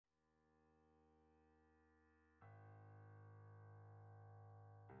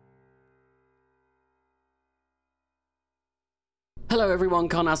Hello everyone,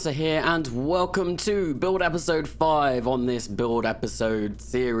 Carnasa here, and welcome to build episode 5 on this build episode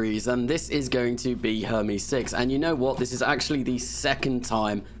series, and this is going to be Hermes 6, and you know what, this is actually the second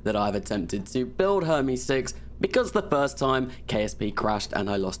time that I've attempted to build Hermes 6, because the first time KSP crashed and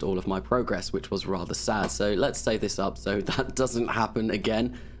I lost all of my progress, which was rather sad. So let's save this up so that doesn't happen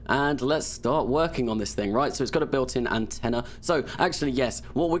again. And let's start working on this thing, right? So it's got a built-in antenna. So actually, yes,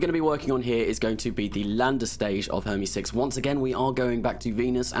 what we're going to be working on here is going to be the lander stage of Hermes 6. Once again, we are going back to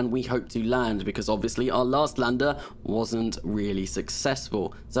Venus and we hope to land because obviously our last lander wasn't really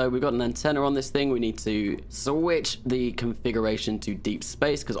successful. So we've got an antenna on this thing. We need to switch the configuration to deep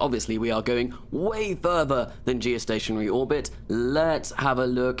space because obviously we are going way further than geostationary orbit. Let's have a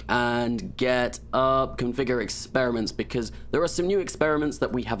look and get up configure experiments because there are some new experiments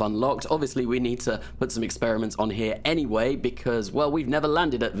that we have unlocked. Obviously we need to put some experiments on here anyway because, well, we've never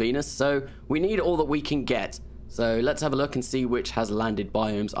landed at Venus, so we need all that we can get. So let's have a look and see which has landed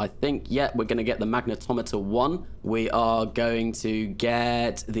biomes. I think, yeah, we're going to get the magnetometer 1. We are going to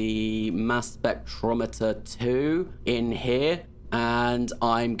get the mass spectrometer 2 in here. And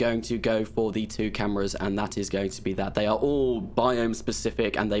I'm going to go for the 2 cameras, and that is going to be that. They are all biome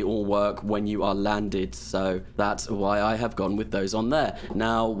specific and they all work when you are landed, so that's why I have gone with those on there.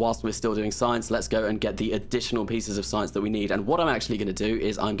 Now, whilst we're still doing science, let's go and get the additional pieces of science that we need. And what I'm actually going to do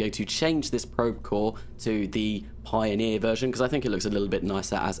is I'm going to change this probe core to the Pioneer version because I think it looks a little bit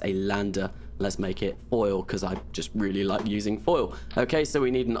nicer as a lander. Let's make it foil because I just really like using foil. Okay, so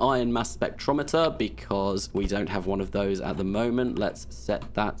we need an iron mass spectrometer because we don't have one of those at the moment. Let's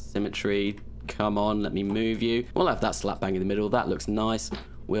set that symmetry. Come on, let me move you. We'll have that slap bang in the middle. That looks nice.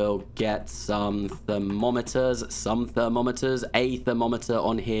 We'll get some thermometers, a thermometer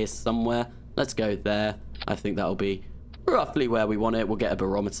on here somewhere. Let's go there. I think that'll be roughly where we want it. We'll get a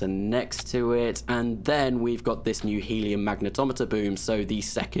barometer next to it. And then we've got this new helium magnetometer boom. So the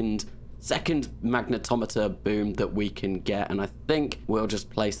second magnetometer boom that we can get, and I think we'll just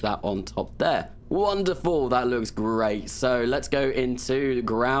place that on top there. Wonderful, that looks great. So let's go into the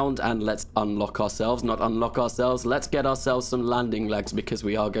ground and let's unlock ourselves, let's get ourselves some landing legs because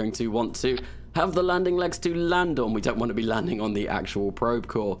we are going to want to have the landing legs to land on. We don't want to be landing on the actual probe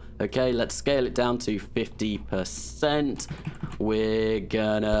core. Okay, let's scale it down to 50%. We're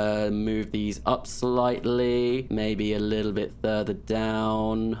gonna move these up slightly, maybe a little bit further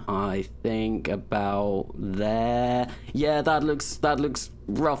down. I think about there. Yeah, that looks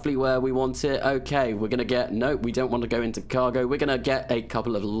roughly where we want it. Okay, we're gonna get, nope, we don't want to go into cargo. We're gonna get a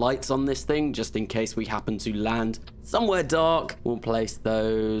couple of lights on this thing just in case we happen to land somewhere dark. We'll place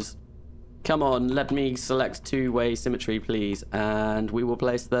those. Come on, let me select two-way symmetry, please. And we will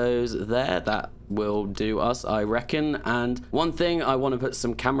place those there. That will do us, I reckon. And one thing, I want to put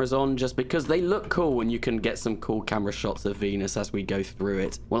some cameras on just because they look cool and you can get some cool camera shots of Venus as we go through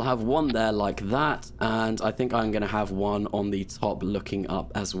it. We'll have one there like that. And I think I'm going to have one on the top looking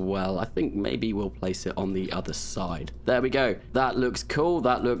up as well. I think maybe we'll place it on the other side. There we go. That looks cool.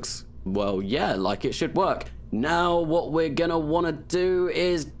 That looks, well, yeah, like it should work. Now, what we're going to want to do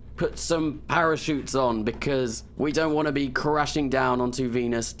is put some parachutes on because we don't want to be crashing down onto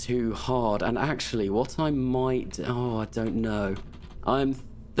Venus too hard. And actually, what I might... oh, I don't know. I'm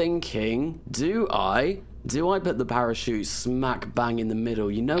thinking, do I put the parachute smack bang in the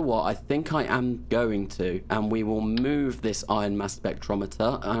middle? You know what? I think I am going to. And we will move this iron mass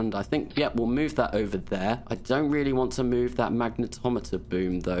spectrometer. And I think, yep, we'll move that over there. I don't really want to move that magnetometer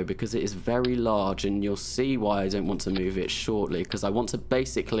boom, though, because it is very large. And you'll see why I don't want to move it shortly. Because I want to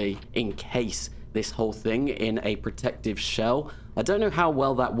basically encase this whole thing in a protective shell. I don't know how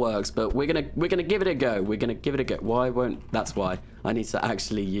well that works, but we're gonna give it a go. We're gonna give it a go. Why won't? That's why I need to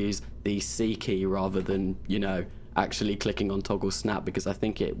actually use the C key rather than, you know, actually clicking on toggle snap because I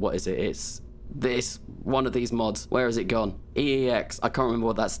think it, what is it? It's this one of these mods. Where has it gone? EEX. I can't remember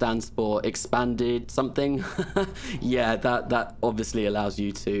what that stands for. Expanded something. Yeah, that obviously allows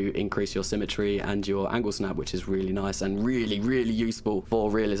you to increase your symmetry and your angle snap, which is really nice and really useful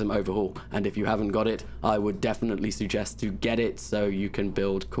for realism overhaul. And if you haven't got it, I would definitely suggest to get it so you can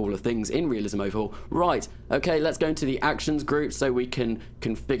build cooler things in realism overhaul. Right, okay, let's go into the actions group so we can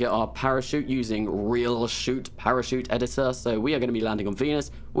configure our parachute using real shoot parachute editor. So we are going to be landing on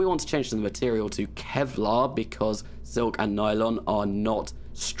Venus. We want to change the material to Kevlar because silk and nylon are not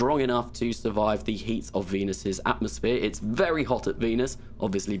strong enough to survive the heat of Venus's atmosphere. It's very hot at Venus,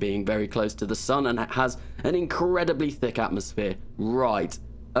 obviously being very close to the sun, and it has an incredibly thick atmosphere. Right.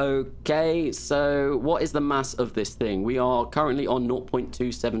 Okay, so what is the mass of this thing? We are currently on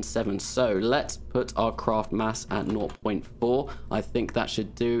 0.277, so let's put our craft mass at 0.4. I think that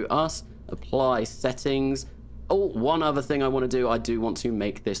should do us. Apply settings. Oh, one other thing I want to do, I do want to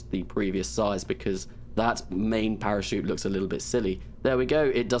make this the previous size because that main parachute looks a little bit silly. There we go.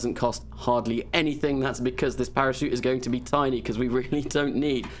 It doesn't cost hardly anything. That's because this parachute is going to be tiny because we really don't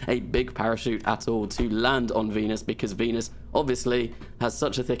need a big parachute at all to land on Venus because Venus obviously has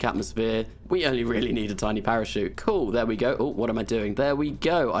such a thick atmosphere. We only really need a tiny parachute. Cool. There we go. Oh, what am I doing? There we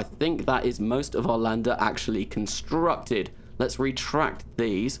go. I think that is most of our lander actually constructed. Let's retract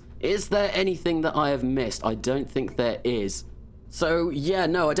these. Is there anything that I have missed? I don't think there is. So, yeah,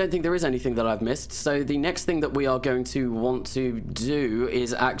 no, I don't think there is anything that I've missed. So the next thing that we are going to want to do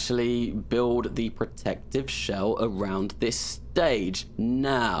is actually build the protective shell around this stage.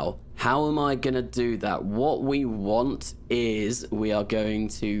 Now, how am I going to do that? What we want is we are going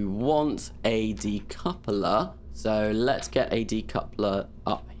to want a decoupler. So let's get a decoupler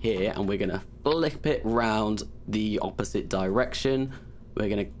up here and we're going to flip it round the opposite direction. We're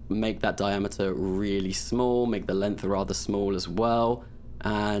going to make that diameter really small, make the length rather small as well,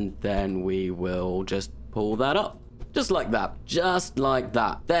 and then we will just pull that up. Just like that. Just like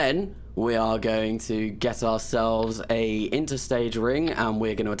that. Then we are going to get ourselves a interstage ring, and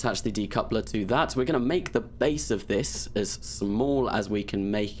we're going to attach the decoupler to that. We're going to make the base of this as small as we can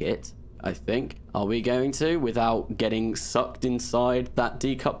make it, I think. Are we going to, without getting sucked inside that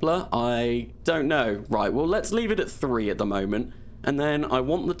decoupler? I don't know. Right, well, let's leave it at 3 at the moment. And then I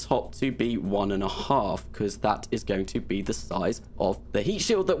want the top to be 1.5 because that is going to be the size of the heat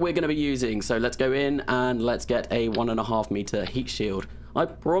shield that we're going to be using. So let's go in and let's get a 1.5 meter heat shield. I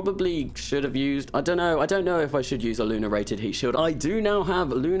probably should have used, I don't know if I should use a lunar rated heat shield. I do now have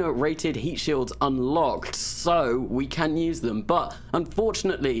lunar rated heat shields unlocked, so we can use them. But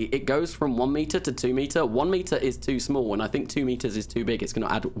unfortunately, it goes from 1 meter to 2 meter. 1 meter is too small, and I think 2 meters is too big. It's going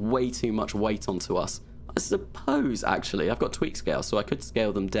to add way too much weight onto us. I suppose, actually, I've got tweak scale, so I could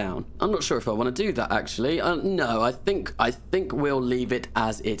scale them down. I'm not sure if I want to do that, actually. No, I think we'll leave it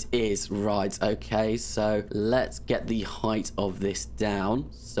as it is. Right, okay, so let's get the height of this down.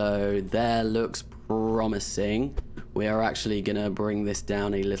 So there looks promising. We are actually going to bring this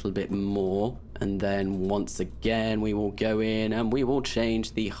down a little bit more. And then once again, we will go in and we will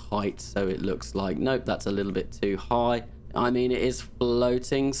change the height. So it looks like, nope, that's a little bit too high. I mean, it is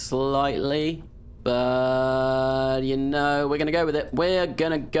floating slightly. But, you know, we're going to go with it. We're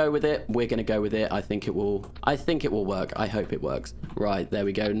going to go with it. We're going to go with it. I think it will work. I hope it works. Right, there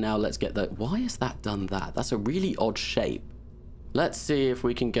we go. Now let's get that. Why has that done that? That's a really odd shape. Let's see if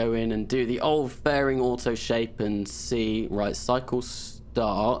we can go in and do the old fairing auto shape and see. Right, cycle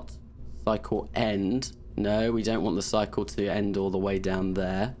start. Cycle end. No, we don't want the cycle to end all the way down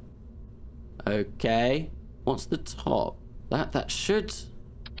there. Okay. What's the top? That should...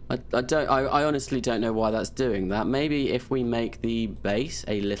 I honestly don't know why that's doing that. Maybe if we make the base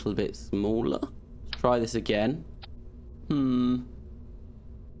a little bit smaller. Let's try this again. I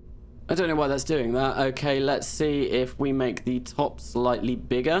don't know why that's doing that. Okay, let's see if we make the top slightly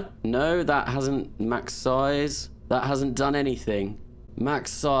bigger. No, that hasn't max size. That hasn't done anything.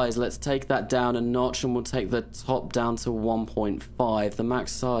 Max size, let's take that down a notch and we'll take the top down to 1.5. The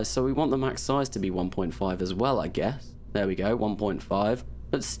max size, so we want the max size to be 1.5 as well, I guess. There we go, 1.5.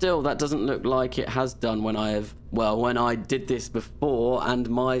 But still, that doesn't look like it has done when when I did this before and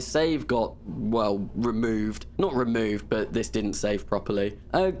my save got, well, removed. Not removed, but this didn't save properly.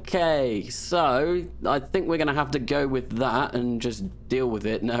 Okay, so I think we're going to have to go with that and just deal with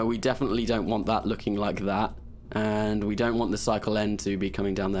it. No, we definitely don't want that looking like that. And we don't want the cycle end to be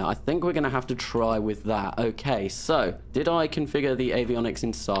coming down there. I think we're going to have to try with that. Okay, so did I configure the avionics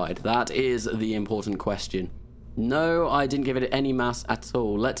inside? That is the important question. No, I didn't give it any mass at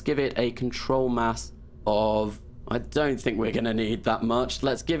all. Let's give it a control mass of... I don't think we're going to need that much.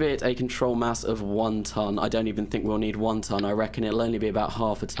 Let's give it a control mass of 1 ton. I don't even think we'll need 1 ton. I reckon it'll only be about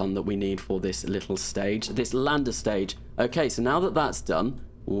half a ton that we need for this little stage, this lander stage. Okay, so now that that's done,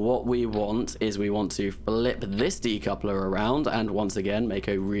 what we want is we want to flip this decoupler around and once again make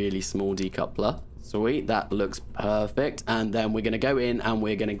a really small decoupler. Sweet, that looks perfect. And then we're going to go in and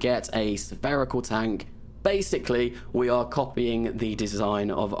we're going to get a spherical tank. Basically, we are copying the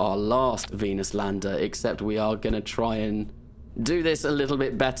design of our last Venus lander, except we are going to try and do this a little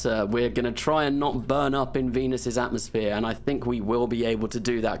bit better. We're going to try and not burn up in Venus's atmosphere, and I think we will be able to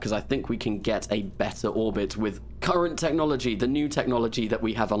do that because I think we can get a better orbit with current technology, the new technology that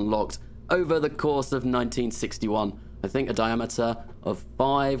we have unlocked over the course of 1961. I think a diameter of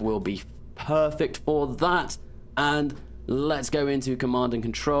 5 will be perfect for that, and let's go into command and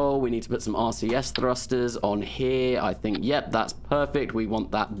control. We need to put some RCS thrusters on here. I think, yep, that's perfect. We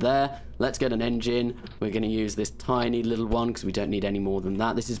want that there. Let's get an engine. We're going to use this tiny little one because we don't need any more than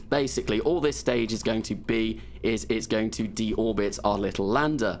that. This is basically all this stage is going to be, is it's going to deorbit our little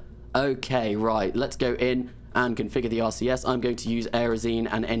lander. Okay, right, let's go in and configure the RCS. I'm going to use Aerosine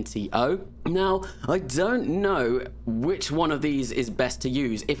and NTO. Now, I don't know which one of these is best to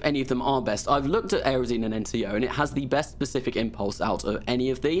use, if any of them are best. I've looked at Aerosine and NTO, and it has the best specific impulse out of any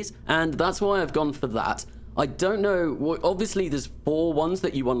of these, and that's why I've gone for that. I don't know, well, obviously there's 4 ones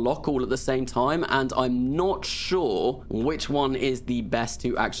that you unlock all at the same time, and I'm not sure which one is the best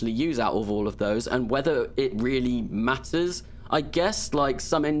to actually use out of all of those, and whether it really matters. I guess, like,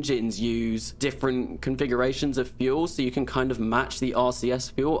 some engines use different configurations of fuel, so you can kind of match the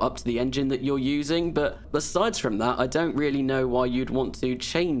RCS fuel up to the engine that you're using, but besides from that, I don't really know why you'd want to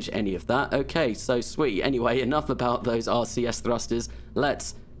change any of that. Okay, so sweet. Anyway, enough about those RCS thrusters.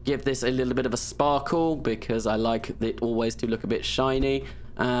 Let's give this a little bit of a sparkle, because I like it always to look a bit shiny,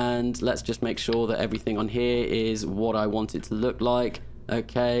 and let's just make sure that everything on here is what I want it to look like.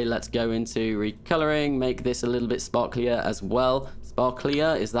 Okay, let's go into recoloring, make this a little bit sparklier as well.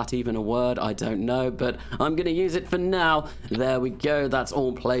 Sparklier, is that even a word? I don't know, but I'm going to use it for now. There we go, that's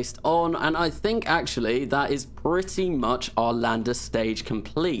all placed on, and I think actually that is pretty much our lander stage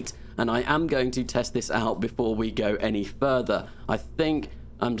complete, and I am going to test this out before we go any further. I think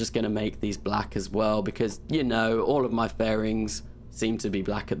I'm just going to make these black as well, because, you know, all of my fairings seem to be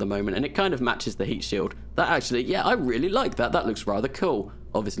black at the moment, and it kind of matches the heat shield. That actually, yeah, I really like that. That looks rather cool.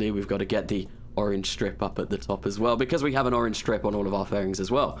 Obviously, we've got to get the orange strip up at the top as well, because we have an orange strip on all of our fairings as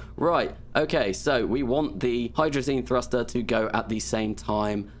well. Right, okay, so we want the hydrazine thruster to go at the same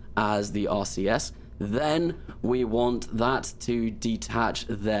time as the RCS. Then we want that to detach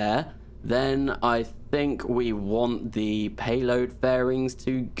there. Then I think we want the payload fairings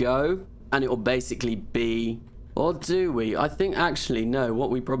to go, and it will basically be... Or do we? I think actually, no,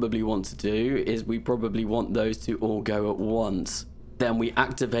 what we probably want to do is we probably want those to all go at once. Then we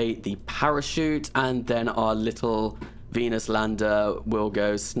activate the parachute, and then our little Venus lander will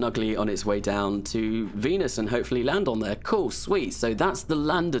go snugly on its way down to Venus and hopefully land on there. Cool, sweet. So that's the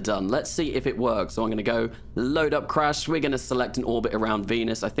lander done. Let's see if it works. So I'm going to go load up crash. We're going to select an orbit around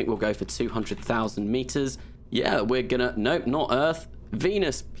Venus. I think we'll go for 200,000 meters. Yeah, we're going to... Nope, not Earth.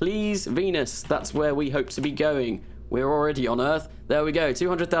 Venus, please, Venus. That's where we hope to be going. We're already on Earth. There we go,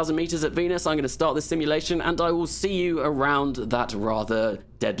 200,000 meters at Venus. I'm going to start this simulation, and I will see you around that rather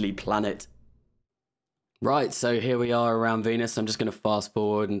deadly planet. Right, so here we are around Venus. I'm just going to fast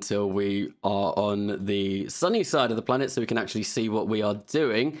forward until we are on the sunny side of the planet so we can actually see what we are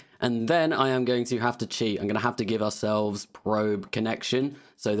doing. And then I am going to have to cheat. I'm going to have to give ourselves probe connection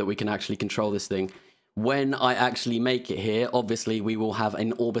so that we can actually control this thing. When I actually make it here, obviously we will have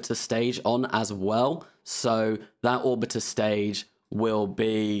an orbiter stage on as well. So that orbiter stage will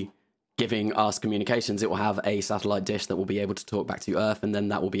be giving us communications. It will have a satellite dish that will be able to talk back to Earth, and then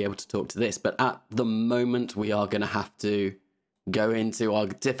that will be able to talk to this. But at the moment, we are going to have to go into our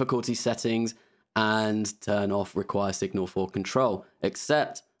difficulty settings and turn off require signal for control.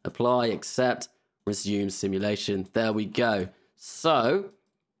 Accept, apply, accept, resume simulation. There we go. So...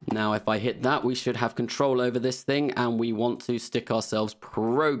 now, if I hit that, we should have control over this thing, and we want to stick ourselves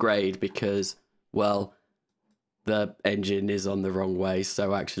prograde because, well, the engine is on the wrong way.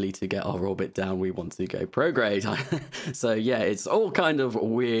 So actually, to get our orbit down, we want to go prograde. So yeah, it's all kind of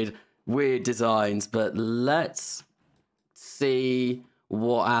weird designs, but let's see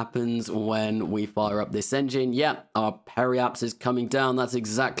what happens when we fire up this engine. Yep, our periaps is coming down. That's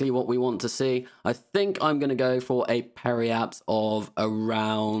exactly what we want to see. I think I'm going to go for a periaps of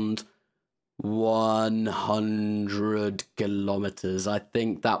around 100 kilometers. I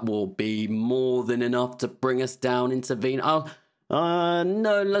think that will be more than enough to bring us down into Venus.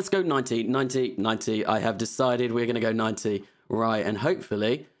 No, let's go 90. I have decided we're going to go 90. Right, and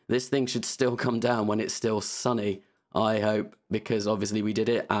hopefully this thing should still come down when it's still sunny. I hope, because obviously we did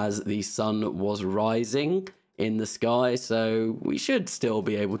it as the sun was rising in the sky, so we should still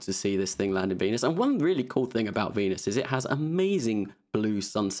be able to see this thing land in Venus. And one really cool thing about Venus is it has amazing blue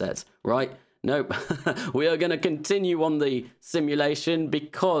sunsets, right? Nope. We are going to continue on the simulation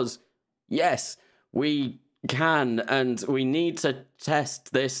because, yes, we can, and we need to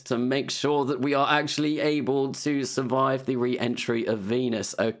test this to make sure that we are actually able to survive the re-entry of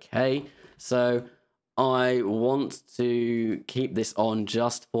Venus, okay? So... I want to keep this on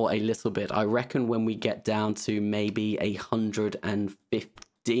just for a little bit. I reckon when we get down to maybe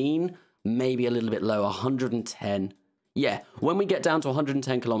 115, maybe a little bit lower, 110. yeah, when we get down to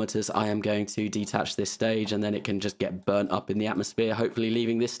 110 kilometers, I am going to detach this stage, and then it can just get burnt up in the atmosphere, hopefully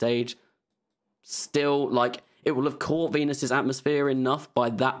leaving this stage still, like, it will have caught Venus's atmosphere enough by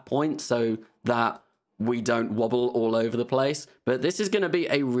that point so that we don't wobble all over the place. But this is going to be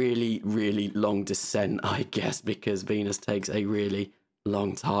a really, really long descent, I guess, because Venus takes a really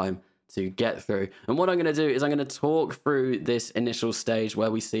long time to get through. And what I'm going to do is I'm going to talk through this initial stage where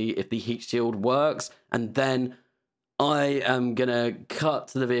we see if the heat shield works, and then I am going to cut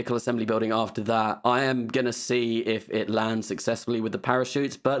to the vehicle assembly building after that. I am going to see if it lands successfully with the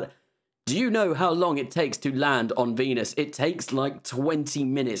parachutes, but do you know how long it takes to land on Venus? It takes like 20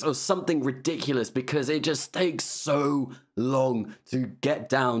 minutes or something ridiculous, because it just takes so long to get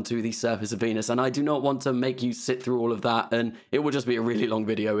down to the surface of Venus. And I do not want to make you sit through all of that, and it would just be a really long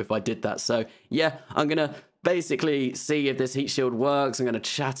video if I did that. So yeah, I'm going to basically see if this heat shield works. I'm going to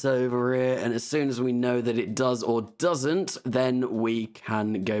chat over it, and as soon as we know that it does or doesn't, then we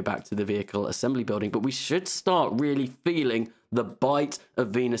can go back to the vehicle assembly building. But we should start really feeling the bite of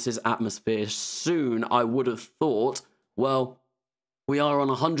Venus's atmosphere soon, I would have thought. Well, we are on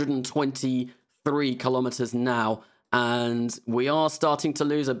 123 kilometers now, and we are starting to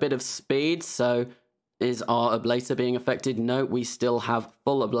lose a bit of speed. So is our ablator being affected? No, we still have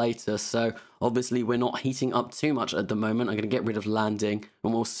full ablator, so obviously we're not heating up too much at the moment. I'm going to get rid of landing,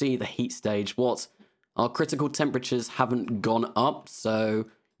 and we'll see the heat stage. What? Our critical temperatures haven't gone up, so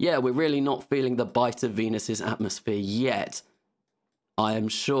yeah, we're really not feeling the bite of Venus's atmosphere yet. I am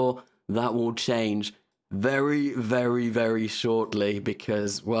sure that will change very, very, very shortly,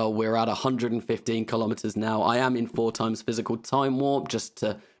 because, well, we're at 115 kilometers now. I am in 4 times physical time warp just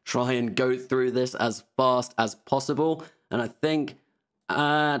to try and go through this as fast as possible. And I think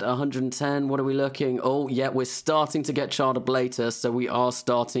at 110, what are we looking? Oh, yeah, we're starting to get charred ablator, so we are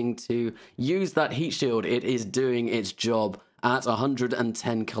starting to use that heat shield. It is doing its job at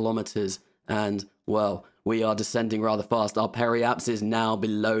 110 kilometers, and, well, we are descending rather fast. Our periaps is now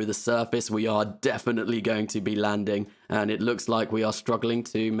below the surface. We are definitely going to be landing, and it looks like we are struggling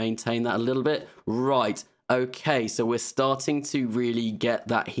to maintain that a little bit. Right, okay, so we're starting to really get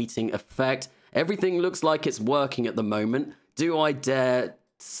that heating effect. Everything looks like it's working at the moment. Do I dare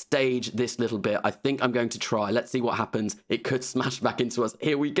stage this little bit? I think I'm going to try. Let's see what happens. It could smash back into us.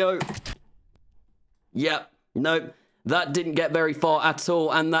 Here we go. Yep, nope. That didn't get very far at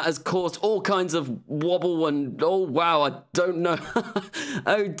all, and that has caused all kinds of wobble and, oh wow, I don't know.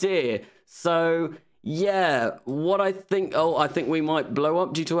 Oh dear. So, yeah, what I think, I think we might blow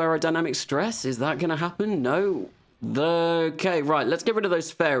up due to aerodynamic stress. Is that going to happen? No. Okay, right, let's get rid of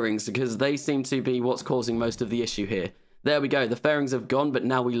those fairings, because they seem to be what's causing most of the issue here. There we go, the fairings have gone, but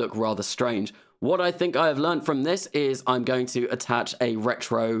now we look rather strange. What I think I have learned from this is I'm going to attach a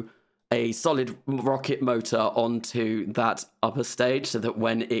solid rocket motor onto that upper stage, so that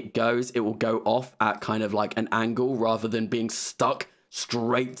when it goes, it will go off at kind of like an angle rather than being stuck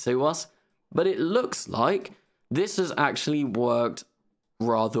straight to us. But it looks like this has actually worked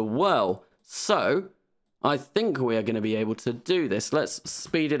rather well. So I think we are going to be able to do this. Let's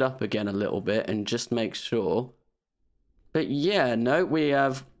speed it up again a little bit and just make sure. But yeah, no, we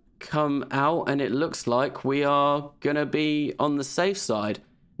have come out, and it looks like we are going to be on the safe side.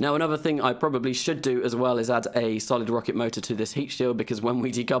 Now, another thing I probably should do as well is add a solid rocket motor to this heat shield, because when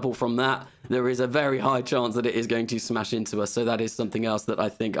we decouple from that, there is a very high chance that it is going to smash into us. So that is something else that I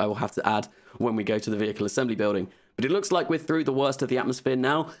think I will have to add when we go to the vehicle assembly building. But it looks like we're through the worst of the atmosphere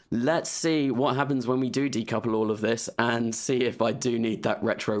now. Let's see what happens when we do decouple all of this, and see if I do need that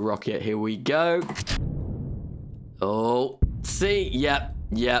retro rocket. Here we go. Oh, see, yep.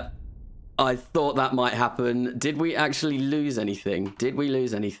 I thought that might happen. Did we actually lose anything? Did we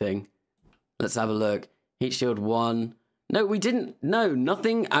lose anything? Let's have a look. Heat shield 1. No, we didn't. No,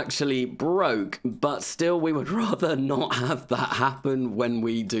 nothing actually broke, but still we would rather not have that happen when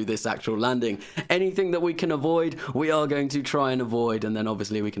we do this actual landing. Anything that we can avoid, we are going to try and avoid, and then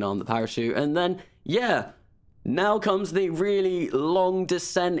obviously we can arm the parachute, and then, yeah, now comes the really long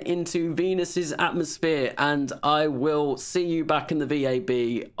descent into Venus's atmosphere, and I will see you back in the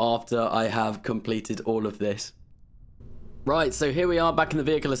VAB after I have completed all of this. Right, so here we are back in the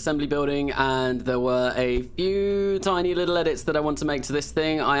vehicle assembly building, and there were a few tiny little edits that I want to make to this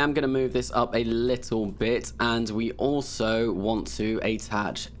thing. I am going to move this up a little bit, and we also want to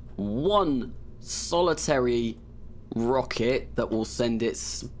attach one solitary rocket that will send it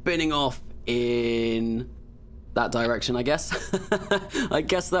spinning off in that direction, I guess. I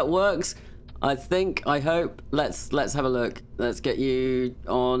guess that works. I think, I hope. Let's have a look. Let's get you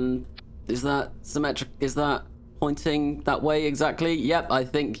on. Is that symmetric? Is that pointing that way exactly? Yep, I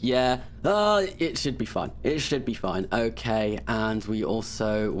think, yeah. It should be fine. It should be fine. Okay, and we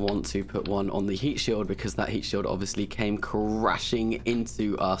also want to put one on the heat shield because that heat shield obviously came crashing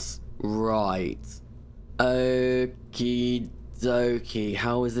into us. Right. Okie dokie.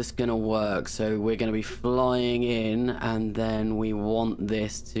 How is this going to work? So we're going to be flying in, and then we want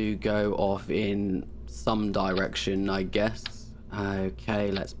this to go off in some direction, I guess.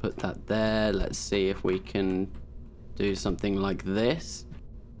 Okay, let's put that there. Let's see if we can do something like this.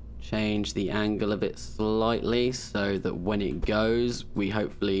 Change the angle of it slightly so that when it goes, we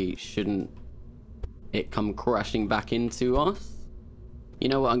hopefully shouldn't it come crashing back into us. You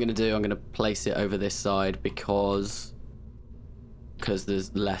know what I'm going to do? I'm going to place it over this side because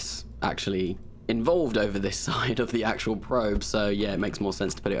there's less actually involved over this side of the actual probe, so yeah, it makes more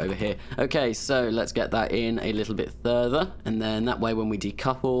sense to put it over here. Okay, so let's get that in a little bit further, and then that way when we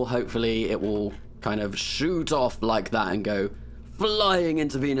decouple, hopefully it will kind of shoot off like that and go flying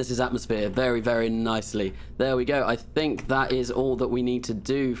into Venus's atmosphere very, very nicely. There we go. I think that is all that we need to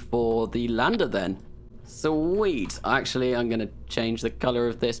do for the lander then. Sweet. Actually, I'm going to change the color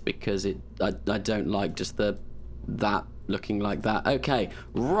of this because I don't like just that looking like that. Okay,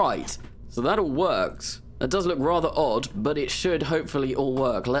 right. So that all works. That does look rather odd, but it should hopefully all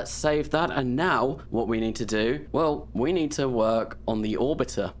work. Let's save that, and now what we need to do, well, we need to work on the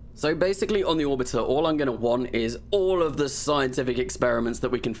orbiter. So basically on the orbiter, all I'm going to want is all of the scientific experiments that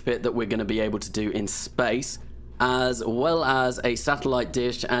we can fit that we're going to be able to do in space, as well as a satellite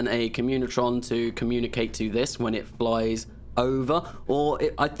dish and a communitron to communicate to this when it flies over,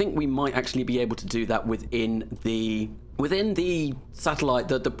 I think we might actually be able to do that within the satellite,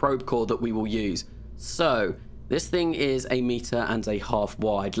 the probe core that we will use. So this thing is 1.5 meters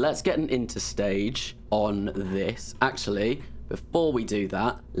wide. Let's get an interstage on this. Actually, before we do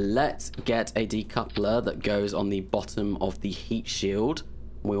that, let's get a decoupler that goes on the bottom of the heat shield.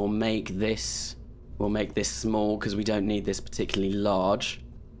 We'll make this small because we don't need this particularly large.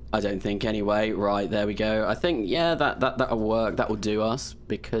 I don't think anyway. Right, there we go. I think, yeah, that'll work. That will do us,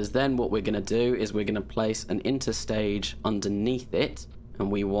 because then what we're going to do is we're going to place an interstage underneath it,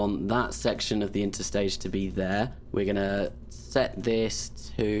 and we want that section of the interstage to be there. We're going to set this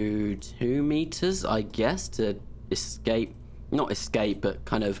to 2 meters, I guess, to not escape, but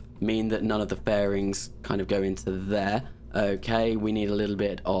kind of mean that none of the fairings kind of go into there. Okay, we need a little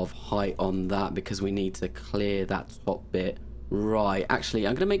bit of height on that because we need to clear that top bit. Right, actually,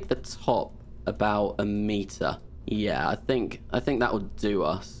 I'm going to make the top about 1 meter. Yeah, I think that will do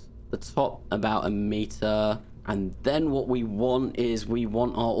us. The top about 1 meter. And then what we want is we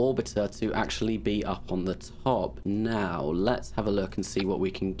want our orbiter to actually be up on the top. Now, let's have a look and see what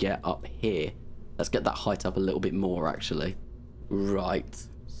we can get up here. Let's get that height up a little bit more, actually. Right,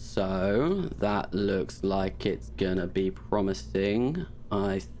 so that looks like it's going to be promising,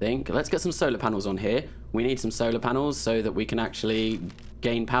 I think. Let's get some solar panels on here. We need some solar panels so that we can actually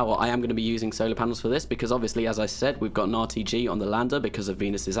gain power. I am going to be using solar panels for this because obviously, as I said, we've got an RTG on the lander because of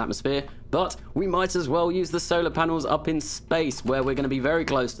Venus's atmosphere, but we might as well use the solar panels up in space where we're going to be very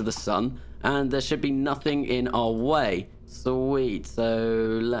close to the sun and there should be nothing in our way. Sweet.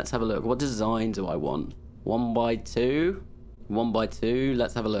 So let's have a look. What design do I want? 1x2? 1x2.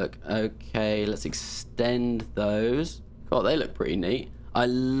 Let's have a look. Okay, let's extend those. God, they look pretty neat. I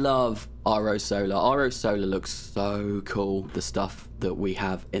love RO Solar. RO Solar looks so cool, the stuff that we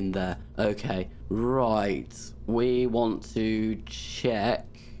have in there. Okay, right. We want to check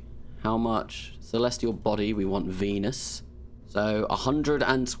how much celestial body we want Venus. So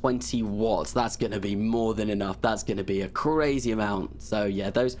 120 watts. That's going to be more than enough. That's going to be a crazy amount. So yeah,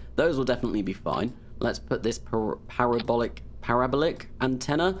 those will definitely be fine. Let's put this parabolic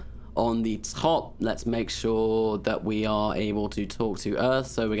antenna on the top. Let's make sure that we are able to talk to Earth.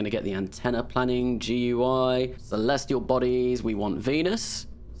 So we're going to get the antenna planning, GUI, celestial bodies. We want Venus.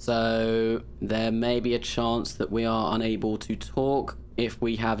 So there may be a chance that we are unable to talk if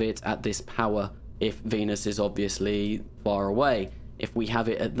we have it at this power, if Venus is obviously far away. If we have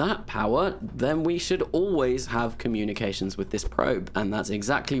it at that power, then we should always have communications with this probe. And that's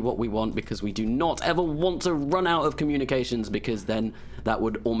exactly what we want, because we do not ever want to run out of communications, because then that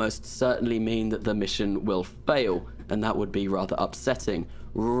would almost certainly mean that the mission will fail. And that would be rather upsetting.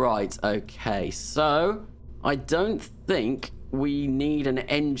 Right, okay, so I don't think we need an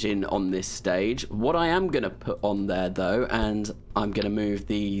engine on this stage. What I am going to put on there, though, and I'm going to move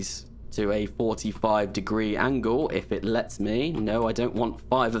these to a 45-degree angle, if it lets me. No, I don't want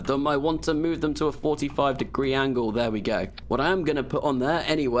 5 of them. I want to move them to a 45-degree angle. There we go. What I am going to put on there,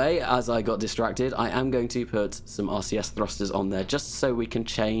 anyway, as I got distracted, I am going to put some RCS thrusters on there, just so we can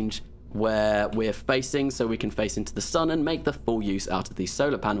change where we're facing so we can face into the sun and make the full use out of these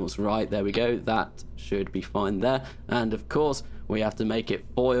solar panels. Right, there we go. That should be fine there. And of course, we have to make it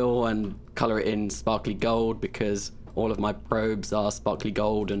foil and color it in sparkly gold because all of my probes are sparkly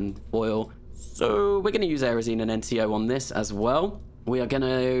gold and foil. So we're going to use Aerosine and NTO on this as well. We are going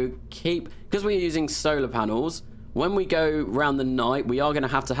to keep, because we're using solar panels, when we go round the night, we are going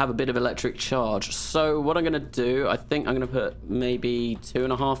to have a bit of electric charge. So what I'm going to do, I think I'm going to put maybe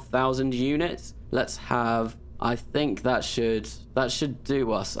 2,500 units. Let's have, I think that should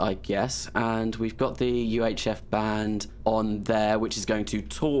do us, I guess. And we've got the UHF band on there, which is going to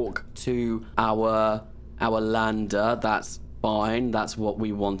talk to our lander. That's fine. That's what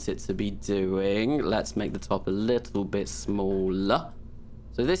we want it to be doing. Let's make the top a little bit smaller.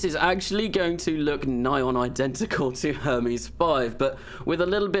 So this is actually going to look nigh on identical to Hermes 5, but with a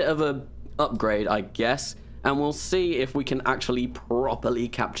little bit of a upgrade, I guess. And we'll see if we can actually properly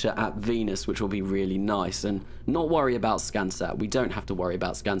capture at Venus, which will be really nice. And not worry about ScanSat. We don't have to worry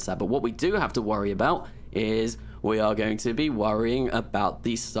about ScanSat, but what we do have to worry about is we are going to be worrying about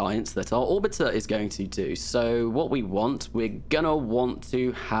the science that our orbiter is going to do. So what we're gonna want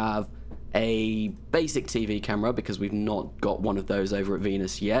to have a basic TV camera because we've not got one of those over at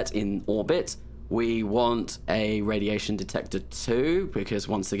Venus yet in orbit. We want a radiation detector too because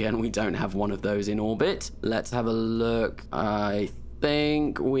once again we don't have one of those in orbit. Let's have a look. I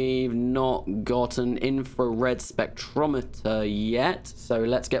think we've not got an infrared spectrometer yet, so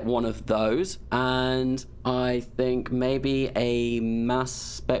let's get one of those. And I think maybe a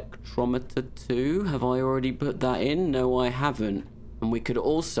mass spectrometer too. Have I already put that in? No, I haven't. And we could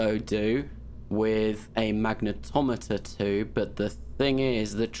also do with a magnetometer too, but the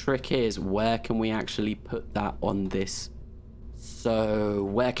trick is, where can we actually put that on this? So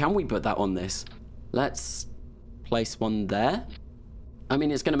where can we put that on this? Let's place one there. I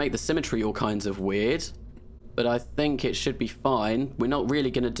mean, it's going to make the symmetry all kinds of weird, but I think it should be fine. We're not really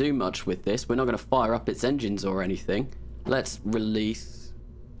going to do much with this. We're not going to fire up its engines or anything. Let's release,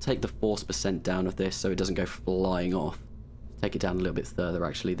 take the force % down of this so it doesn't go flying off. Take it down a little bit further,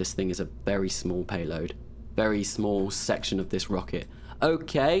 actually. This thing is a very small payload. Very small section of this rocket.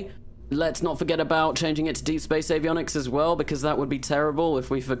 Okay, let's not forget about changing it to deep space avionics as well, because that would be terrible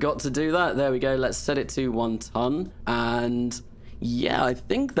if we forgot to do that. There we go. Let's set it to 1 ton. And yeah, I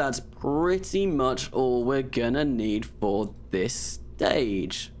think that's pretty much all we're gonna need for this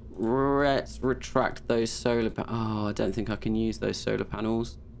stage. Let's retract those solar panels. Oh, I don't think I can use those solar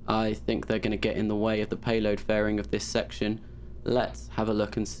panels. I think they're gonna get in the way of the payload fairing of this section. Let's have a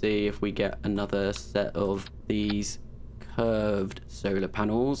look and see if we get another set of these curved solar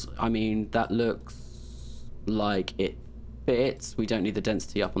panels. I mean, that looks like it fits. We don't need the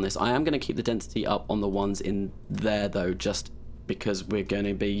density up on this. I am going to keep the density up on the ones in there, though, just because we're going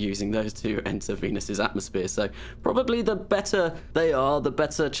to be using those to enter Venus's atmosphere. So probably the better they are, the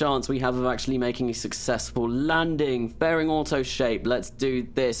better chance we have of actually making a successful landing. Fairing auto shape. Let's do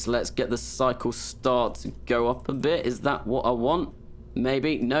this. Let's get the cycle start to go up a bit. Is that what I want?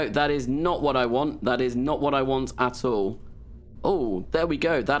 Maybe. No, that is not what I want. That is not what I want at all. Oh, there we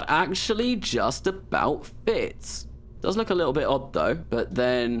go. That actually just about fits. Does look a little bit odd though, but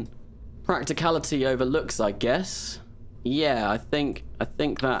then practicality overlooks, I guess. Yeah, I think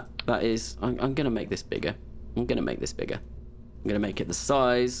that is... I'm going to make this bigger. I'm going to make it the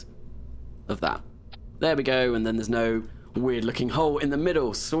size of that. There we go, and then there's no weird-looking hole in the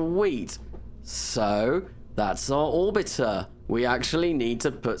middle. Sweet. So, that's our orbiter. We actually need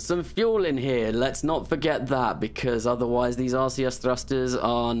to put some fuel in here. Let's not forget that, because otherwise these RCS thrusters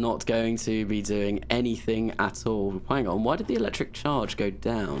are not going to be doing anything at all. Hang on, why did the electric charge go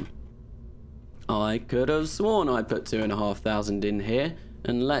down? I could have sworn I put 2,500 in here.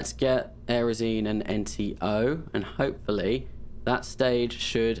 And let's get Aerosine and NTO, and hopefully that stage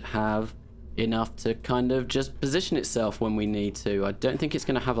should have enough to kind of just position itself when we need to. I don't think it's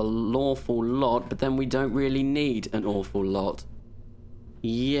going to have an awful lot, but then we don't really need an awful lot.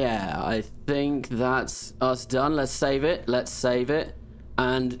 Yeah, I think that's us done. Let's save it. Let's save it.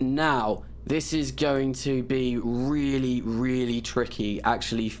 And now, this is going to be really, really tricky,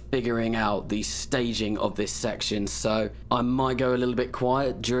 actually figuring out the staging of this section. So I might go a little bit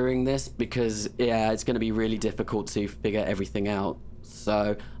quiet during this because, yeah, it's going to be really difficult to figure everything out.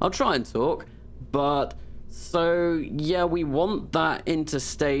 So I'll try and talk, but so yeah, we want that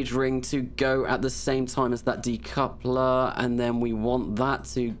interstage ring to go at the same time as that decoupler, and then we want that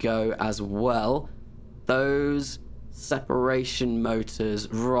to go as well. Those separation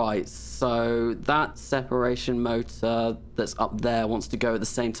motors, right, so that separation motor that's up there wants to go at the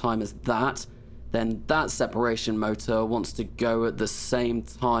same time as that. then that separation motor wants to go at the same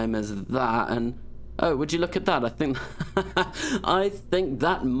time as that, and oh, would you look at that? I think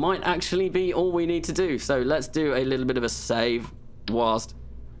that might actually be all we need to do. So let's do a little bit of a save whilst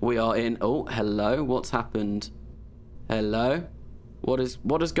we are in. Oh, hello. What's happened? Hello? What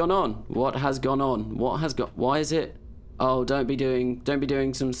has gone on? What has gone on? Why is it? Oh, don't be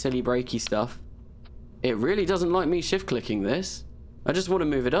doing some silly breaky stuff. It really doesn't like me shift clicking this. I just want to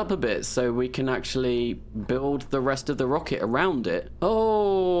move it up a bit so we can actually build the rest of the rocket around it.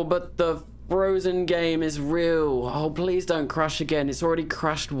 Oh, but the frozen game is real. Oh, please don't crash again. It's already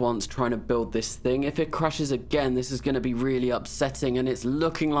crashed once trying to build this thing. If it crashes again, this is going to be really upsetting, and it's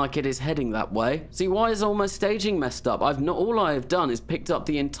looking like it is heading that way. See, why is all my staging messed up? All I've done is picked up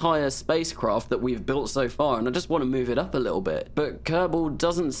the entire spacecraft that we've built so far, and I just want to move it up a little bit. But Kerbal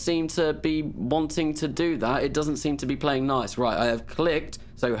doesn't seem to be wanting to do that. It doesn't seem to be playing nice. Right, I have clicked.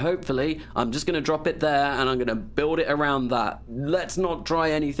 So hopefully, I'm just going to drop it there, and I'm going to build it around that. Let's not try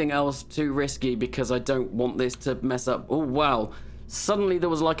anything else too risky, because I don't want this to mess up. Oh, wow. Suddenly, there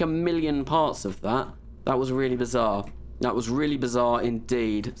was like a million parts of that. That was really bizarre. That was really bizarre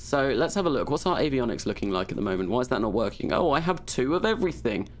indeed. So let's have a look. What's our avionics looking like at the moment? Why is that not working? Oh, I have 2 of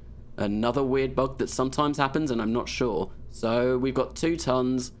everything. Another weird bug that sometimes happens, and I'm not sure. So we've got 2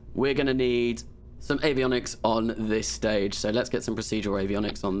 tons. We're going to need some avionics on this stage. So let's get some procedural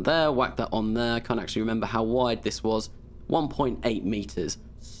avionics on there. Whack that on there. Can't actually remember how wide this was. 1.8 meters.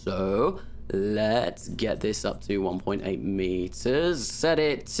 So let's get this up to 1.8 meters. Set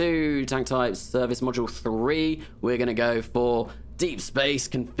it to tank type service module 3. We're going to go for deep space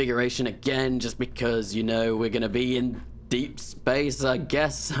configuration again, just because, you know, we're going to be in deep space, I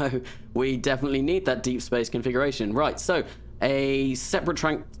guess. So we definitely need that deep space configuration. Right, so a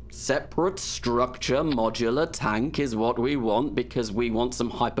separate structure modular tank is what we want, because we want some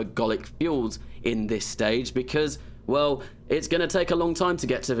hypergolic fuels in this stage, because, well, it's going to take a long time to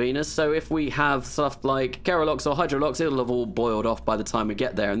get to Venus. So if we have stuff like Keralox or Hydrolox, it'll have all boiled off by the time we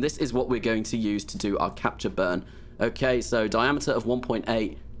get there, and this is what we're going to use to do our capture burn. Okay, so diameter of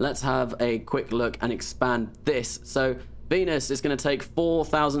 1.8. Let's have a quick look and expand this. So Venus is going to take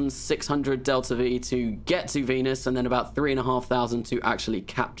 4,600 delta V to get to Venus, and then about 3,500 to actually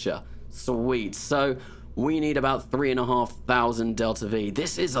capture. Sweet. So we need about 3,500 delta V.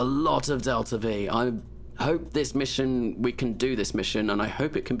 This is a lot of delta V. I hope we can do this mission, and I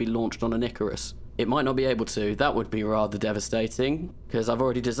hope it can be launched on an Icarus. It might not be able to. That would be rather devastating, because I've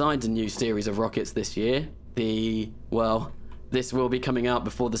already designed a new series of rockets this year. This will be coming out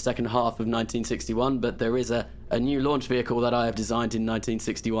before the second half of 1961, but there is a new launch vehicle that I have designed in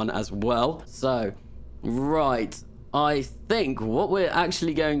 1961 as well. So, right, I think what we're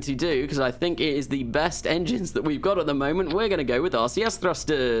actually going to do, because I think it is the best engines that we've got at the moment, we're going to go with RCS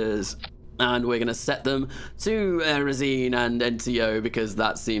thrusters. And we're going to set them to Aerosine and NTO, because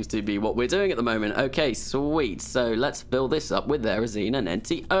that seems to be what we're doing at the moment. Okay, sweet. So let's fill this up with Aerosine and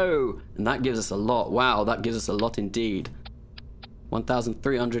NTO. And that gives us a lot. Wow, that gives us a lot indeed.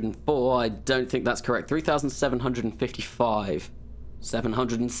 1,304. I don't think that's correct. 3,755.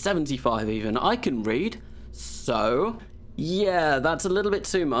 775 even. I can read. So, yeah, that's a little bit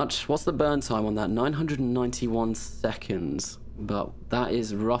too much. What's the burn time on that? 991 seconds. But that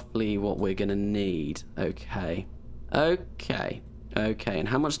is roughly what we're going to need. Okay. Okay. Okay, and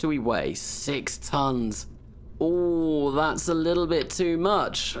how much do we weigh? 6 tons. Oh, that's a little bit too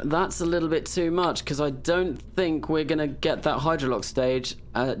much. That's a little bit too much, because I don't think we're going to get that Hydrolox stage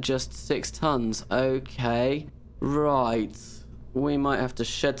at just 6 tons. Okay. Right. We might have to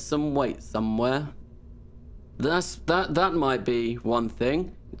shed some weight somewhere. That might be one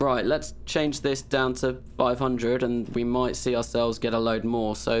thing. Right, let's change this down to 500, and we might see ourselves get a load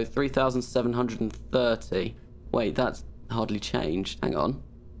more. So 3,730. Wait, that's hardly changed. Hang on.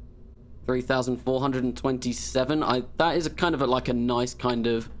 3,427. That is like a nice kind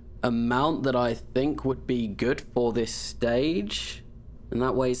of amount that I think would be good for this stage. And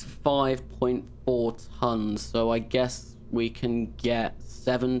that weighs 5.4 tons. So I guess we can get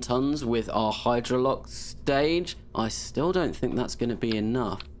 7 tons with our Hydrolox stage. I still don't think that's going to be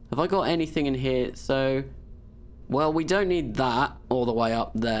enough. Have I got anything in here? So, well, we don't need that all the way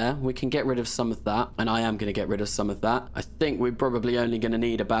up there. We can get rid of some of that, and I am going to get rid of some of that. I think we're probably only going to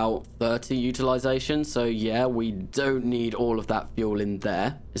need about 30 utilization. So, yeah, we don't need all of that fuel in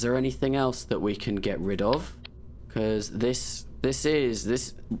there. Is there anything else that we can get rid of? Because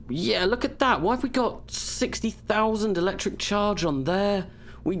yeah, look at that. Why have we got 60,000 electric charge on there?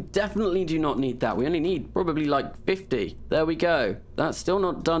 We definitely do not need that. We only need probably like 50. There we go. That's still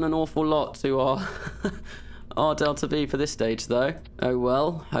not done an awful lot to our our delta V for this stage, though. Oh,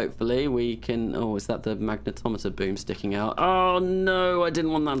 well, hopefully we can... Oh, is that the magnetometer boom sticking out? Oh, no, I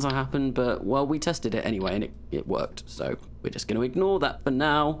didn't want that to happen, but, well, we tested it anyway, and it worked. So we're just going to ignore that for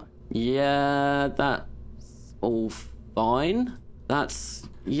now. Yeah, that's all fine. That's...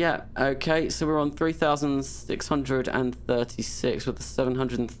 Yeah, okay, so we're on 3,636 with a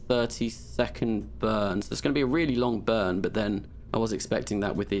 730-second burn. So it's going to be a really long burn, but then I was expecting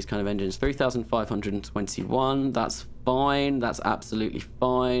that with these kind of engines. 3,521, that's fine. That's absolutely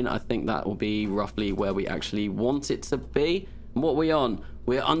fine. I think that will be roughly where we actually want it to be. And what are we on?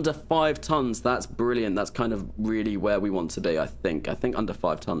 We're under 5 tons. That's brilliant. That's kind of really where we want to be, I think. I think under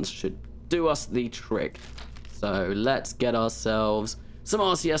 5 tons should do us the trick. So let's get ourselves... some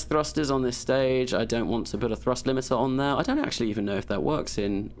RCS thrusters on this stage. I don't want to put a thrust limiter on there. I don't actually even know if that works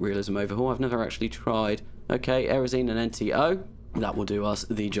in Realism Overhaul. I've never actually tried. Okay, Aerosine and NTO. That will do us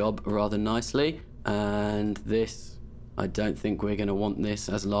the job rather nicely. And this, I don't think we're going to want this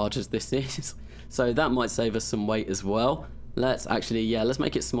as large as this is. So that might save us some weight as well. Let's actually, yeah, let's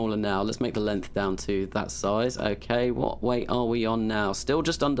make it smaller now. Let's make the length down to that size. Okay, what weight are we on now? Still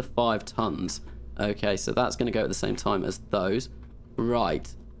just under 5 tons. Okay, so that's going to go at the same time as those. Right,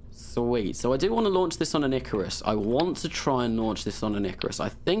 sweet. So I do want to launch this on an Icarus. I want to try and launch this on an Icarus. I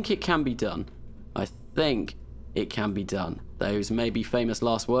think it can be done. I think it can be done. Those may be famous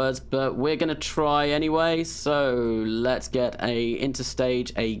last words, but we're going to try anyway. So let's get a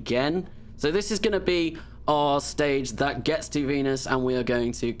interstage again. So this is going to be our stage that gets to Venus, and we are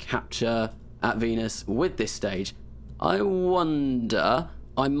going to capture at Venus with this stage. I wonder...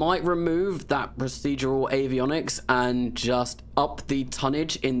 I might remove that procedural avionics and just up the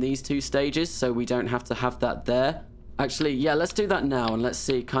tonnage in these 2 stages so we don't have to have that there. Actually, yeah, let's do that now and let's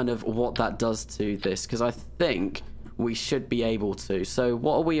see kind of what that does to this, because I think we should be able to. So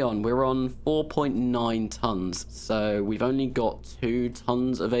what are we on? We're on 4.9 tons. So we've only got 2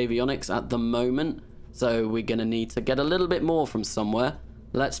 tons of avionics at the moment. So we're going to need to get a little bit more from somewhere.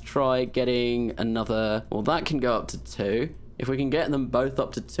 Let's try getting another... Well, that can go up to 2. If we can get them both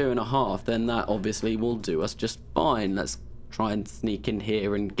up to 2.5, then that obviously will do us just fine. Let's try and sneak in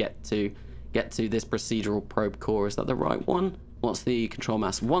here and get to this procedural probe core. Is that the right one? What's the control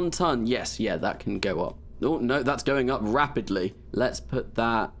mass? 1 ton. Yes, yeah, that can go up. Oh, no, that's going up rapidly. Let's put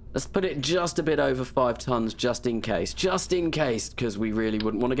that... Let's put it just a bit over 5 tons, just in case. Just in case, because we really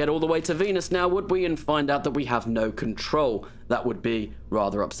wouldn't want to get all the way to Venus now, would we? And find out that we have no control. That would be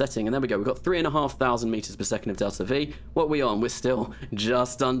rather upsetting. And there we go. We've got 3,500 meters per second of delta V. What are we on? We're still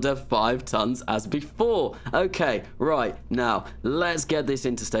just under 5 tons as before. Okay, right. Now, let's get this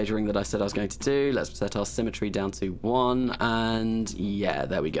interstage ring that I said I was going to do. Let's set our symmetry down to 1. And yeah,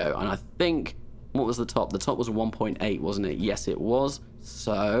 there we go. And I think... What was the top? The top was 1.8, wasn't it? Yes, it was.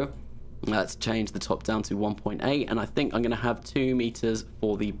 So let's change the top down to 1.8, and I think I'm going to have 2 meters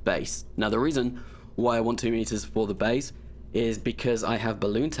for the base. Now, the reason why I want 2 meters for the base is because I have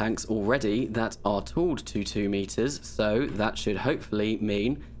balloon tanks already that are tooled to 2 meters, so that should hopefully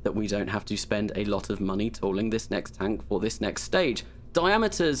mean that we don't have to spend a lot of money tooling this next tank for this next stage.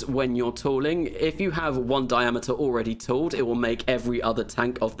 Diameters when you're tooling, if you have 1 diameter already tooled, it will make every other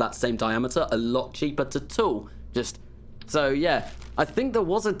tank of that same diameter a lot cheaper to tool. So yeah, I think there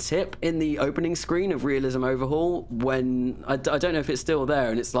was a tip in the opening screen of Realism Overhaul when, I don't know if it's still there,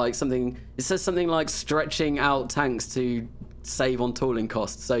 and it's like something, it says something like stretching out tanks to save on tooling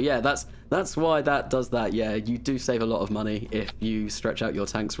costs. So yeah, that's why that does that. Yeah, you do save a lot of money if you stretch out your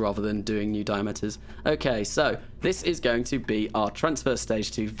tanks rather than doing new diameters. Okay, so this is going to be our transfer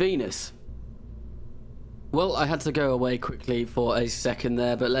stage to Venus. Well, I had to go away quickly for a second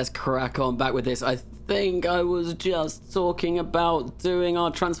there, but let's crack on back with this. I think I was just talking about doing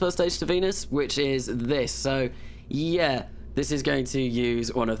our transfer stage to Venus, which is this. So yeah, this is going to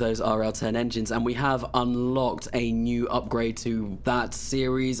use one of those RL10 engines, and we have unlocked a new upgrade to that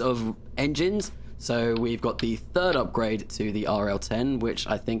series of engines. So we've got the 3rd upgrade to the RL10, which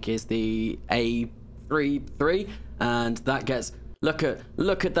I think is the A33, and that gets... Look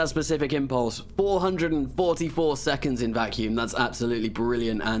at that specific impulse. 444 seconds in vacuum. That's absolutely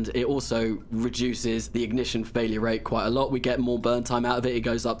brilliant, and it also reduces the ignition failure rate quite a lot. We get more burn time out of it. It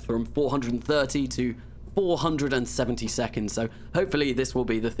goes up from 430 to 470 seconds. So hopefully this will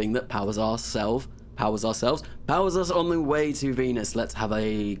be the thing that powers us on the way to Venus. Let's have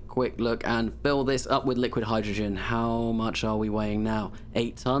a quick look and fill this up with liquid hydrogen. How much are we weighing now?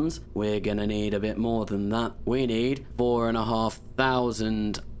 8 tons? We're gonna need a bit more than that. We need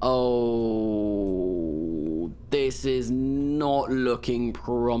 4,500. Oh, this is not looking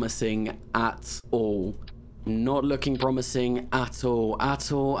promising at all. Not looking promising at all,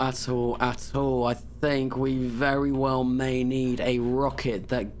 at all, at all, at all. I think we very well may need a rocket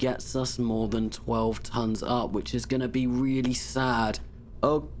that gets us more than 12 tons up, which is going to be really sad.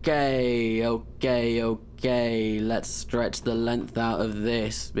 Okay, okay, okay. Let's stretch the length out of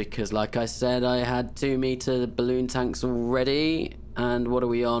this because, like I said, I had 2-meter balloon tanks already. And what are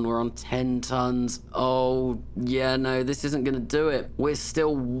we on? We're on 10 tons. Oh, yeah, no, this isn't going to do it. We're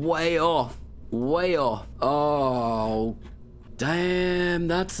still way off. Way off. Oh, damn,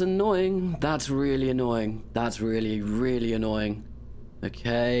 that's annoying. That's really annoying. That's really, really annoying.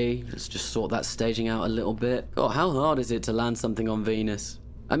 Okay, let's just sort that staging out a little bit. God, how hard is it to land something on Venus?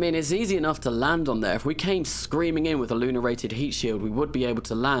 I mean, it's easy enough to land on there. If we came screaming in with a lunar-rated heat shield, we would be able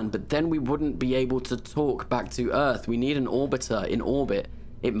to land, but then we wouldn't be able to talk back to Earth. We need an orbiter in orbit.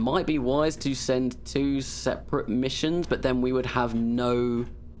 It might be wise to send 2 separate missions, but then we would have no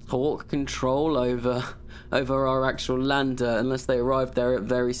torque control over our actual lander unless they arrived there at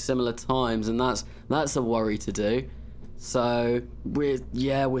very similar times, and that's a worry to do. So we're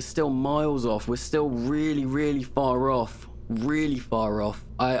still miles off. We're still really, really far off. Really far off.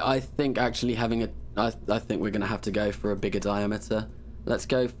 I think actually having I think we're gonna have to go for a bigger diameter. Let's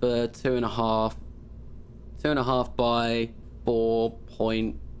go for 2.5 by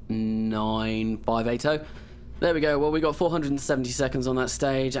 4.9580. There we go. Well, we got 470 seconds on that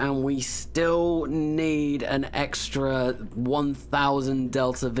stage, and we still need an extra 1,000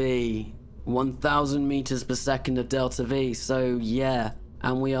 delta V. 1,000 meters per second of delta V. So, yeah.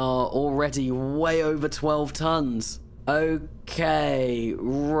 And we are already way over 12 tons. Okay.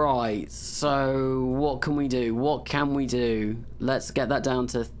 Right. So, what can we do? What can we do? Let's get that down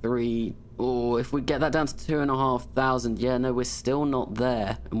to 3. Oh, if we get that down to 2,500. Yeah, no, we're still not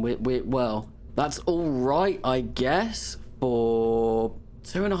there. And well... That's all right, I guess, for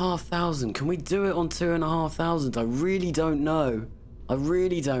 2,500. Can we do it on 2,500? I really don't know. I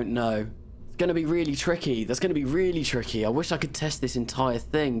really don't know. It's going to be really tricky. That's going to be really tricky. I wish I could test this entire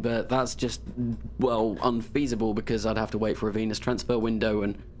thing, but that's just, well, unfeasible because I'd have to wait for a Venus transfer window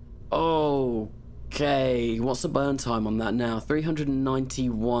and... Okay, what's the burn time on that now?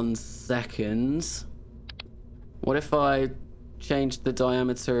 391 seconds. What if I... change the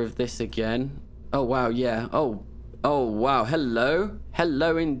diameter of this again? Oh wow, yeah. Oh wow, hello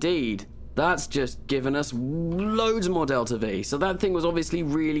indeed. That's just given us loads more delta V. So that thing was obviously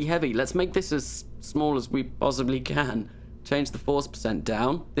really heavy. Let's make this as small as we possibly can. Change the force percent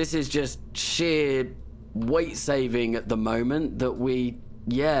down. This is just sheer weight saving at the moment that we,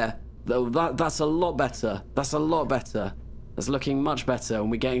 yeah, that's a lot better. That's a lot better. That's looking much better, and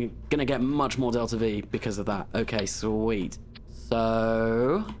we're gonna get much more delta V because of that. Okay, sweet.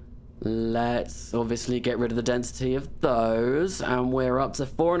 So, let's obviously get rid of the density of those, and we're up to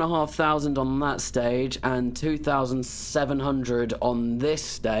 4,500 on that stage and 2,700 on this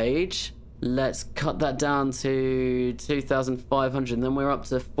stage. Let's cut that down to 2,500, and then we're up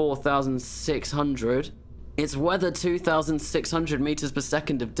to 4,600. It's whether 2,600 meters per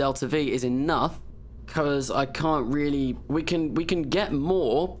second of delta V is enough, because I can't really... We can get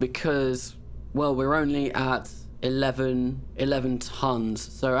more because, well, we're only at 11 tons.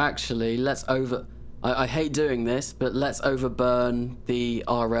 So actually, let's I hate doing this, but let's overburn the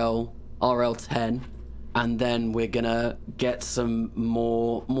RL10, and then we're gonna get some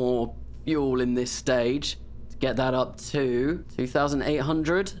more fuel in this stage to get that up to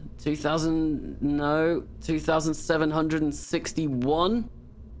 2,800, 2,761.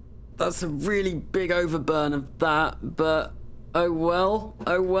 That's a really big overburn of that, but oh well.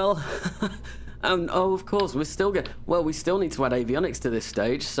 And oh, of course, we still need to add avionics to this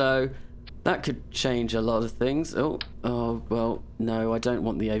stage, so that could change a lot of things. Oh, well, no, I don't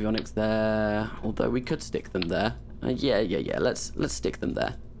want the avionics there, although we could stick them there. Yeah, let's stick them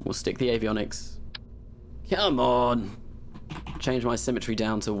there. We'll stick the avionics. Come on. Change my symmetry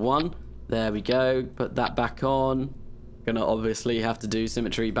down to 1. There we go. Put that back on. Gonna obviously have to do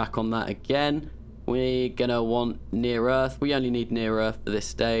symmetry back on that again. We're gonna want near Earth. We only need near Earth for this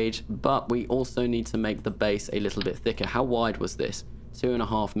stage, but we also need to make the base a little bit thicker. How wide was this?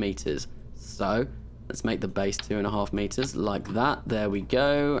 2.5 meters. So let's make the base 2.5 meters like that. There we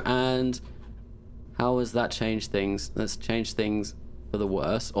go. And how has that changed things? Let's change things for the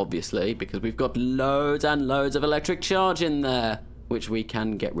worse, obviously, because we've got loads and loads of electric charge in there, which we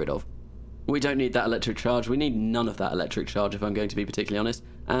can get rid of. We don't need that electric charge. We need none of that electric charge, if I'm going to be particularly honest.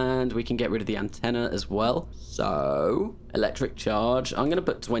 And we can get rid of the antenna as well. So, electric charge. I'm going to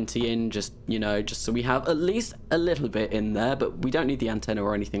put 20 in, just, you know, just so we have at least a little bit in there. But we don't need the antenna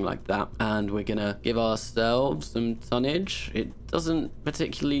or anything like that. And we're going to give ourselves some tonnage. It doesn't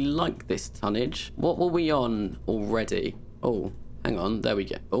particularly like this tonnage. What were we on already? Oh, hang on. There we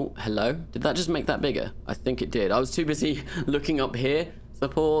go. Oh, hello. Did that just make that bigger? I think it did. I was too busy looking up here.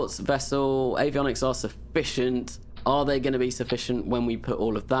 Supports, vessel, avionics are sufficient. Are they going to be sufficient when we put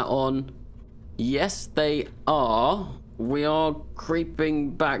all of that on? Yes, they are. We are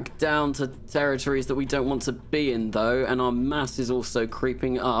creeping back down to territories that we don't want to be in, though, and our mass is also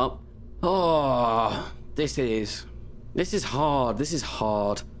creeping up. Oh, this is hard. This is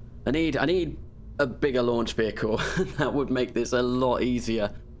hard. I need a bigger launch vehicle. That would make this a lot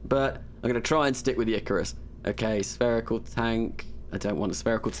easier. But I'm going to try and stick with the Icarus. Okay, spherical tank. I don't want a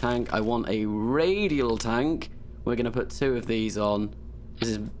spherical tank. I want a radial tank. We're going to put 2 of these on. This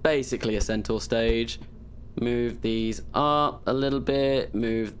is basically a centaur stage. Move these up a little bit.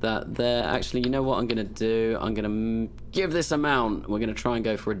 Move that there. Actually, you know what I'm going to do? I'm going to give this amount. We're going to try and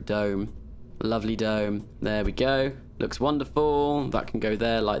go for a dome. Lovely dome. There we go. Looks wonderful. That can go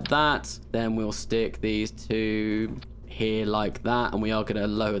there like that. Then we'll stick these 2 here like that. And we are going to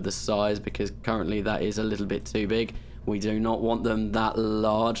lower the size because currently that is a little bit too big. We do not want them that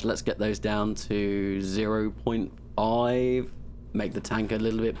large. Let's get those down to 0.5. Make the tank a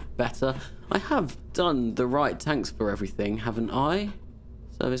little bit better. I have done the right tanks for everything, haven't I?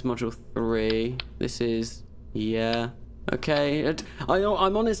 Service module 3. This is... yeah. Okay.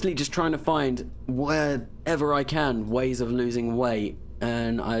 I'm honestly just trying to find, wherever I can, ways of losing weight.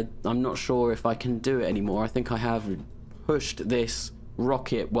 And I'm not sure if I can do it anymore. I think I have pushed this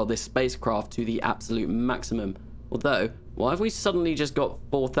rocket, well, this spacecraft, to the absolute maximum. Although, why have we suddenly just got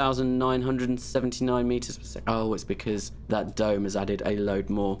 4,979 meters per second? Oh, it's because that dome has added a load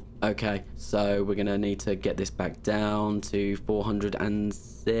more. Okay, so we're going to need to get this back down to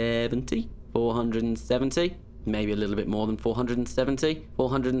 470? 470? Maybe a little bit more than 470?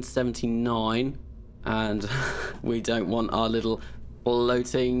 479. And we don't want our little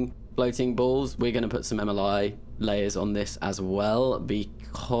floating balls. We're going to put some MLI layers on this as well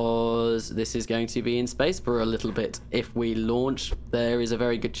because this is going to be in space for a little bit. If we launch, there is a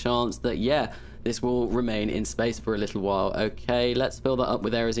very good chance that, yeah, this will remain in space for a little while. Okay, let's fill that up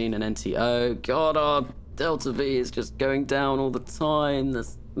with Aerosine and NTO. God, our Delta V is just going down all the time.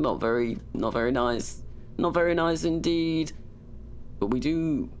 That's not very nice. Not very nice indeed. But we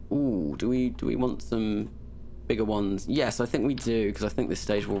do... ooh, do we want some bigger ones? Yes, I think we do, because I think this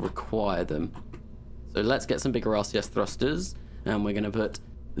stage will require them. So let's get some bigger RCS thrusters, and we're going to put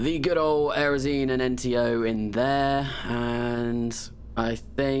the good old Aerosine and NTO in there, and I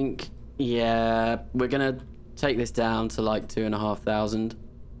think, yeah, we're going to take this down to like 2,500.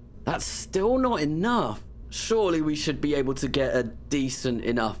 That's still not enough. Surely we should be able to get a decent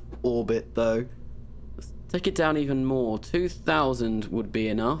enough orbit, though. Let's take it down even more. 2,000 would be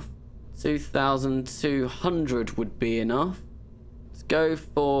enough. 2,200 would be enough. Let's go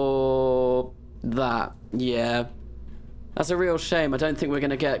for... that. Yeah, that's a real shame. I don't think we're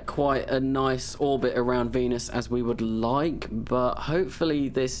going to get quite a nice orbit around Venus as we would like, but hopefully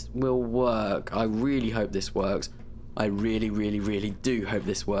this will work. I really hope this works. I really do hope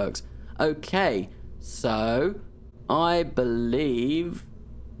this works. Okay, so I believe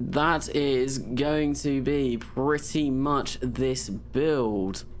that is going to be pretty much this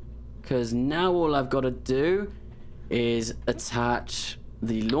build, because now all I've got to do is attach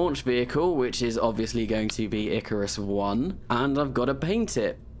the launch vehicle, which is obviously going to be Icarus 1, and I've got to paint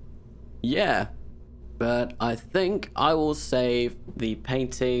it. Yeah, but I think I will save the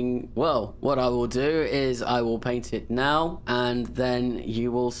painting. Well, what I will do is I will paint it now, and then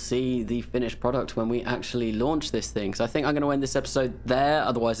you will see the finished product when we actually launch this thing. So I think I'm going to end this episode there,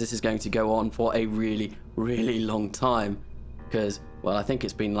 otherwise this is going to go on for a really long time, because, well, I think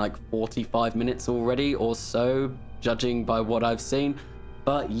it's been like 45 minutes already or so, judging by what I've seen.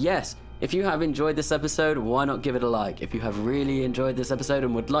 But yes, if you have enjoyed this episode, why not give it a like? If you have really enjoyed this episode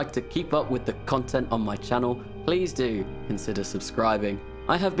and would like to keep up with the content on my channel, please do consider subscribing.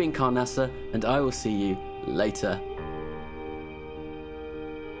 I have been Carnasa, and I will see you later.